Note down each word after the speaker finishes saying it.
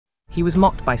He was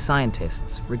mocked by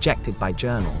scientists, rejected by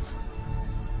journals.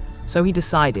 So he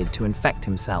decided to infect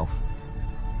himself.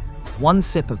 One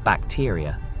sip of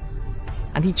bacteria,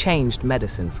 and he changed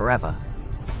medicine forever.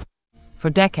 For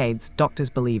decades, doctors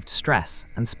believed stress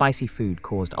and spicy food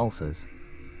caused ulcers.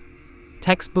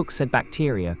 Textbooks said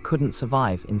bacteria couldn't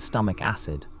survive in stomach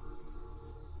acid.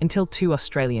 Until two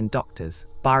Australian doctors,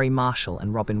 Barry Marshall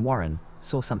and Robin Warren,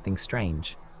 saw something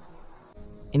strange.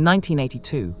 In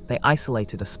 1982, they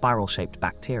isolated a spiral-shaped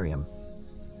bacterium,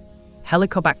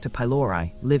 Helicobacter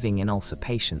pylori, living in ulcer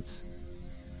patients.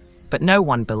 But no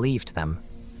one believed them.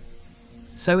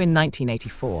 So in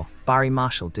 1984, Barry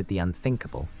Marshall did the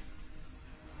unthinkable.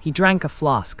 He drank a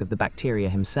flask of the bacteria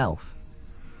himself.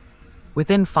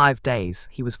 Within 5 days,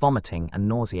 he was vomiting and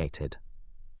nauseated.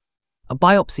 A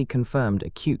biopsy confirmed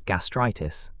acute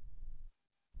gastritis,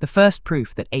 the first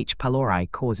proof that H.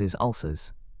 pylori causes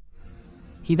ulcers.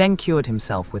 He then cured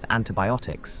himself with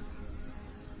antibiotics.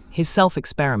 His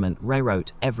self-experiment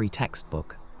rewrote every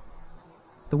textbook.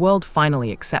 The world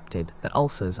finally accepted that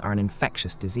ulcers are an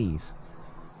infectious disease.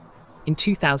 In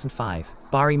 2005,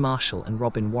 Barry Marshall and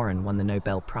Robin Warren won the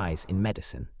Nobel Prize in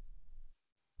Medicine.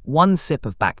 One sip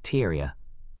of bacteria,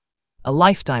 a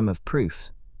lifetime of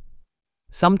proofs.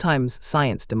 Sometimes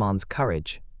science demands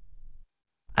courage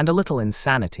and a little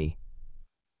insanity.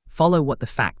 Follow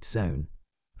WTFACT Zone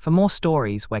for more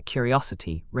stories where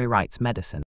curiosity rewrites medicine.